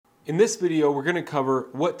In this video, we're going to cover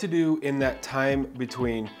what to do in that time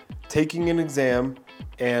between taking an exam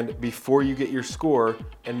and before you get your score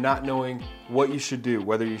and not knowing what you should do,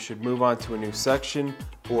 whether you should move on to a new section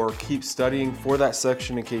or keep studying for that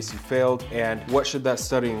section in case you failed, and what should that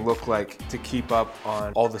studying look like to keep up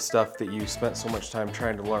on all the stuff that you spent so much time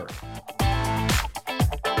trying to learn.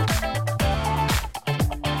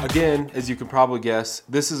 Again, as you can probably guess,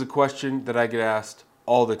 this is a question that I get asked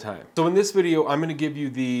all the time. So in this video, I'm going to give you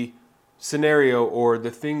the scenario or the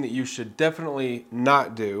thing that you should definitely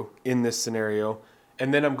not do in this scenario,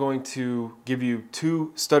 and then I'm going to give you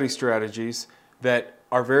two study strategies that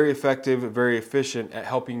are very effective and very efficient at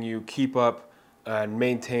helping you keep up and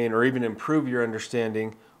maintain or even improve your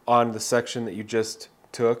understanding on the section that you just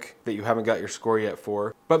took that you haven't got your score yet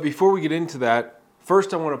for. But before we get into that,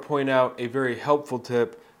 first I want to point out a very helpful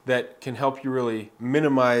tip that can help you really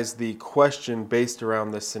minimize the question based around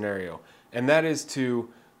this scenario. And that is to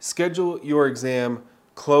schedule your exam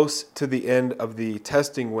close to the end of the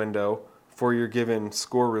testing window for your given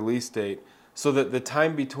score release date, so that the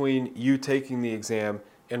time between you taking the exam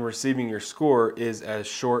and receiving your score is as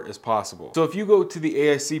short as possible. So if you go to the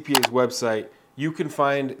AICPA's website, you can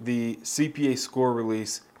find the CPA score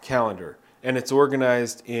release calendar, and it's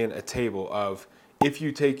organized in a table of if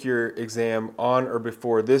you take your exam on or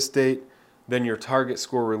before this date, then your target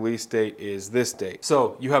score release date is this date.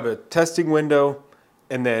 So you have a testing window,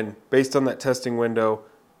 and then based on that testing window,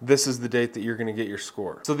 this is the date that you're going to get your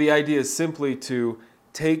score. So the idea is simply to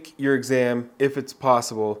take your exam, if it's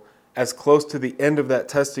possible, as close to the end of that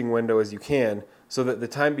testing window as you can, so that the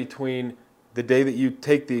time between the day that you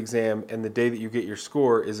take the exam and the day that you get your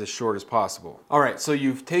score is as short as possible. All right, so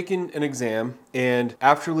you've taken an exam, and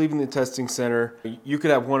after leaving the testing center, you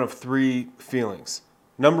could have one of three feelings.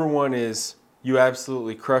 Number one is you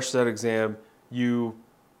absolutely crushed that exam. You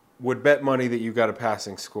would bet money that you got a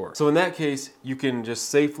passing score. So in that case, you can just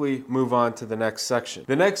safely move on to the next section.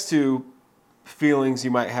 The next two feelings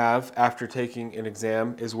you might have after taking an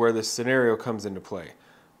exam is where this scenario comes into play.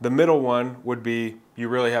 The middle one would be you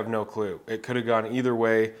really have no clue. It could have gone either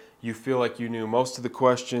way. You feel like you knew most of the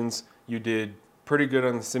questions. You did pretty good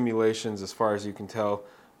on the simulations as far as you can tell,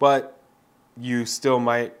 but you still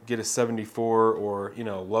might get a 74 or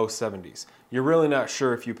low 70s. You're really not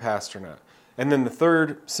sure if you passed or not. And then the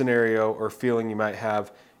third scenario or feeling you might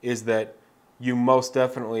have is that you most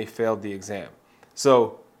definitely failed the exam.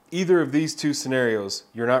 So either of these two scenarios,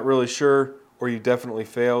 you're not really sure or you definitely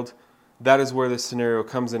failed. That is where this scenario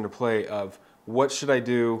comes into play of what should I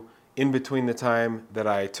do in between the time that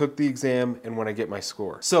I took the exam and when I get my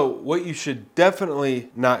score. So what you should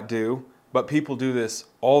definitely not do, but people do this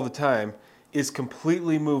all the time, is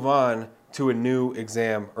completely move on to a new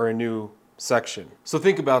exam or a new section. So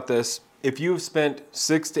think about this. If you've spent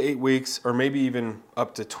 6 to 8 weeks or maybe even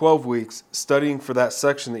up to 12 weeks studying for that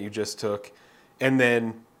section that you just took, and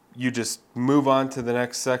then you just move on to the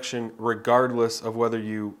next section regardless of whether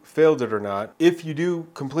you failed it or not. If you do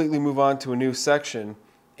completely move on to a new section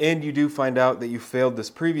and you do find out that you failed this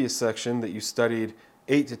previous section that you studied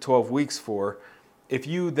 8 to 12 weeks for, if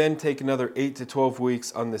you then take another 8 to 12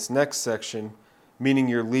 weeks on this next section, meaning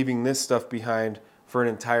you're leaving this stuff behind for an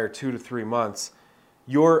entire 2 to 3 months,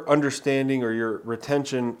 your understanding or your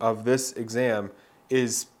retention of this exam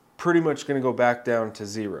is pretty much going to go back down to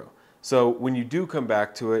zero. So when you do come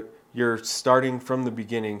back to it, you're starting from the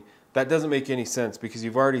beginning. That doesn't make any sense because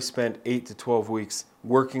you've already spent 8 to 12 weeks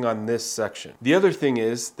working on this section. The other thing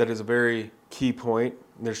is, that is a very key point,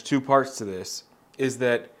 and there's two parts to this, is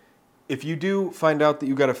that if you do find out that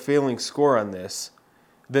you got a failing score on this,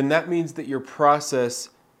 then that means that your process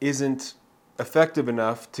isn't effective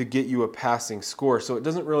enough to get you a passing score. So it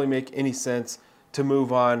doesn't really make any sense to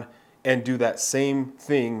move on and do that same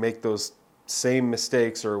thing, make those same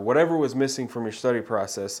mistakes or whatever was missing from your study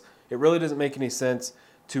process. It really doesn't make any sense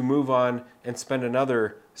to move on and spend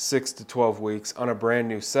another 6 to 12 weeks on a brand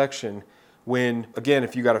new section when, again,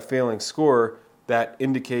 if you got a failing score, that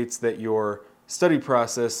indicates that your study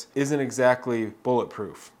process isn't exactly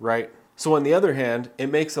bulletproof, right? So on the other hand, it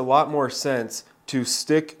makes a lot more sense to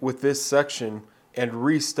stick with this section and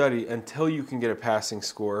restudy until you can get a passing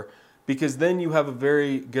score, because then you have a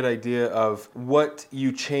very good idea of what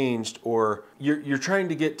you changed, or you're trying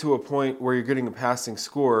to get to a point where you're getting a passing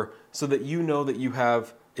score so that you know that you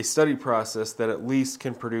have a study process that at least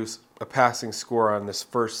can produce a passing score on this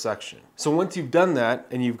first section. So once you've done that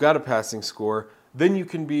and you've got a passing score, then you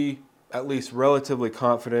can be at least relatively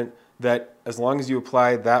confident that as long as you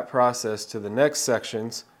apply that process to the next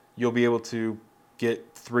sections, you'll be able to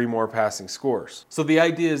get 3 more passing scores. So the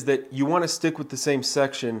idea is that you want to stick with the same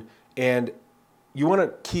section and you want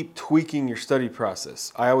to keep tweaking your study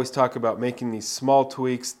process. I always talk about making these small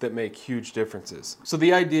tweaks that make huge differences. So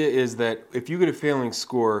the idea is that if you get a failing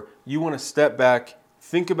score, you want to step back,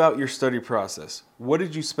 think about your study process. What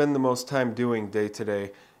did you spend the most time doing day to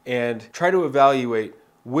day? And try to evaluate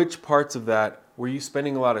which parts of that were you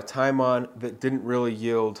spending a lot of time on that didn't really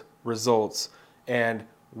yield results, and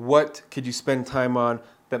what could you spend time on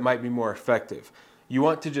that might be more effective. You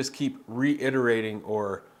want to just keep reiterating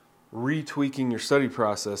or retweaking your study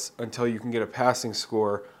process until you can get a passing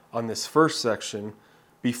score on this first section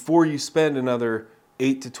before you spend another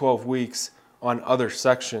 8 to 12 weeks on other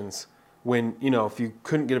sections. When, if you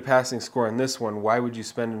couldn't get a passing score on this one, why would you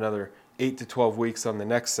spend another 8 to 12 weeks on the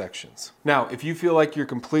next sections? Now, if you feel like you're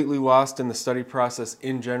completely lost in the study process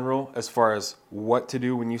in general, as far as what to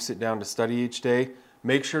do when you sit down to study each day,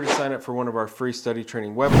 make sure to sign up for one of our free study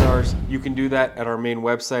training webinars. You can do that at our main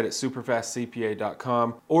website at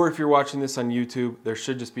superfastcpa.com, or if you're watching this on YouTube, there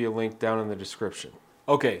should just be a link down in the description.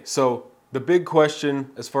 Okay, so the big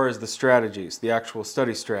question as far as the strategies, the actual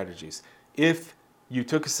study strategies. If you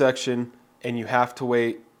took a section and you have to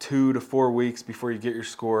wait 2 to 4 weeks before you get your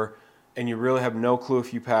score, and you really have no clue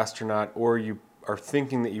if you passed or not, or you are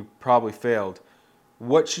thinking that you probably failed,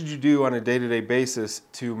 what should you do on a day-to-day basis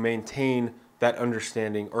to maintain that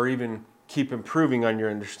understanding, or even keep improving on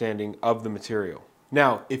your understanding of the material?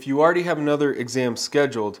 Now, if you already have another exam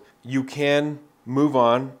scheduled, you can move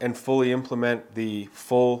on and fully implement the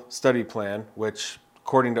full study plan, which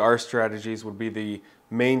according to our strategies would be the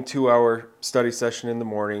main 2-hour study session in the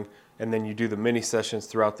morning, and then you do the mini sessions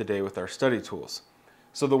throughout the day with our study tools.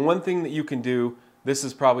 So the one thing that you can do, this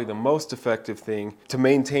is probably the most effective thing to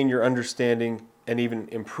maintain your understanding and even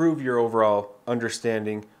improve your overall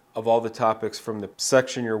understanding of all the topics from the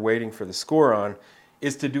section you're waiting for the score on,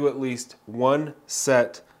 is to do at least one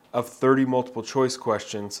set of 30 multiple choice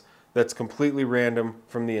questions that's completely random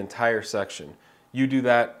from the entire section. You do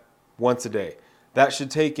that once a day. That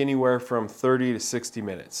should take anywhere from 30 to 60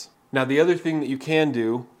 minutes. Now, the other thing that you can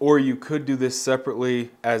do, or you could do this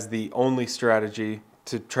separately as the only strategy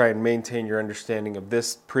to try and maintain your understanding of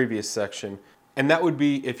this previous section, and that would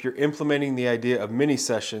be if you're implementing the idea of mini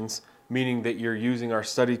sessions, meaning that you're using our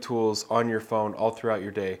study tools on your phone all throughout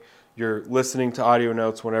your day. You're listening to audio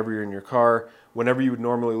notes whenever you're in your car, whenever you would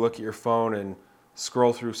normally look at your phone and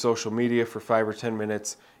scroll through social media for 5 or 10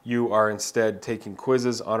 minutes, you are instead taking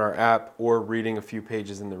quizzes on our app or reading a few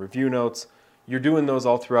pages in the review notes. You're doing those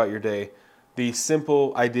all throughout your day. The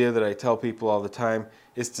simple idea that I tell people all the time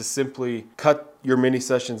is to simply cut your mini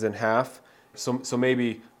sessions in half. So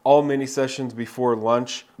maybe all mini sessions before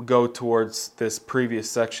lunch go towards this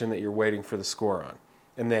previous section that you're waiting for the score on.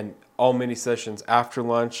 And then all mini sessions after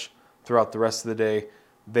lunch throughout the rest of the day,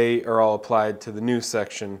 they are all applied to the new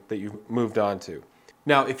section that you moved on to.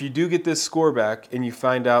 Now, if you do get this score back and you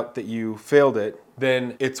find out that you failed it,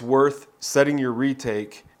 then it's worth setting your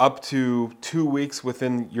retake up to 2 weeks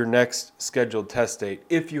within your next scheduled test date,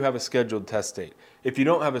 if you have a scheduled test date. If you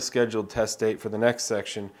don't have a scheduled test date for the next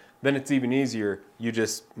section, then it's even easier. You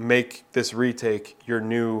just make this retake your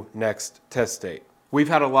new next test date. We've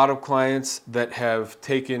had a lot of clients that have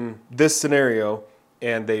taken this scenario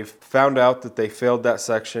and they've found out that they failed that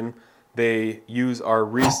section. They use our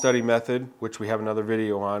restudy method, which we have another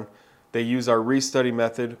video on. They use our restudy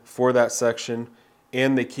method for that section,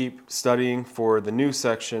 and they keep studying for the new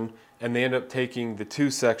section, and they end up taking the 2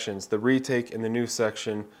 sections, the retake and the new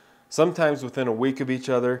section, sometimes within a week of each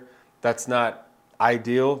other. That's not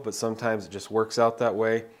ideal, but sometimes it just works out that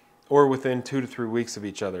way, or within 2 to 3 weeks of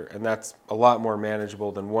each other, and that's a lot more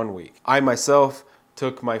manageable than 1 week. I myself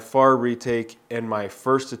took my FAR retake and my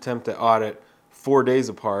first attempt at audit 4 days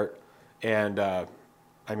apart, and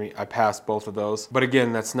I passed both of those. But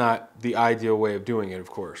again, that's not the ideal way of doing it, of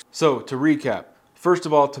course. So to recap, first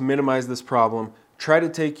of all, to minimize this problem, try to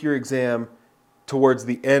take your exam towards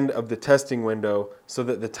the end of the testing window so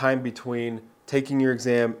that the time between taking your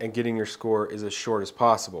exam and getting your score is as short as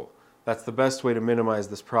possible. That's the best way to minimize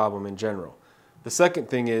this problem in general. The second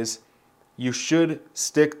thing is you should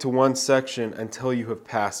stick to one section until you have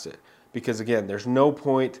passed it. Because again, there's no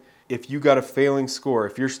point if you got a failing score,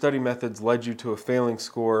 if your study methods led you to a failing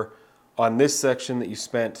score on this section that you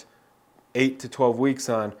spent 8 to 12 weeks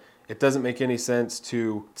on, it doesn't make any sense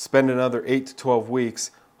to spend another 8 to 12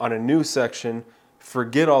 weeks on a new section,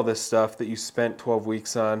 forget all this stuff that you spent 12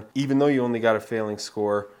 weeks on, even though you only got a failing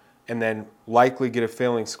score, and then likely get a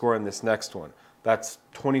failing score on this next one. That's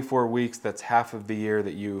 24 weeks, that's half of the year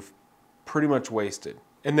that you've pretty much wasted.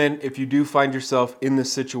 And then if you do find yourself in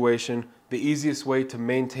this situation, the easiest way to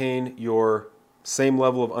maintain your same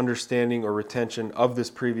level of understanding or retention of this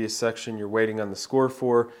previous section you're waiting on the score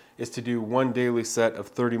for, is to do one daily set of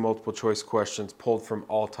 30 multiple choice questions pulled from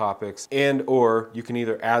all topics, and or you can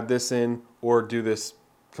either add this in or do this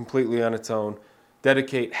completely on its own.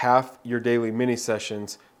 Dedicate half your daily mini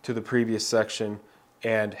sessions to the previous section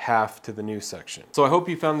and half to the new section. So I hope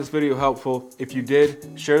you found this video helpful. If you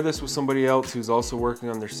did, share this with somebody else who's also working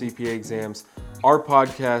on their CPA exams. Our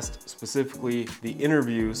podcast, specifically the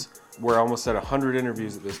interviews, we're almost at 100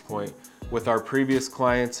 interviews at this point, with our previous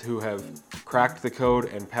clients who have cracked the code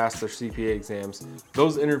and passed their CPA exams.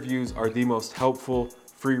 Those interviews are the most helpful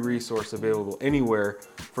free resource available anywhere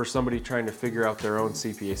for somebody trying to figure out their own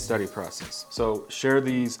CPA study process. So share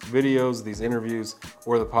these videos, these interviews,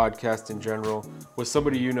 or the podcast in general with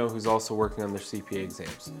somebody you know who's also working on their CPA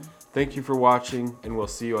exams. Thank you for watching, and we'll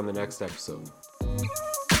see you on the next episode.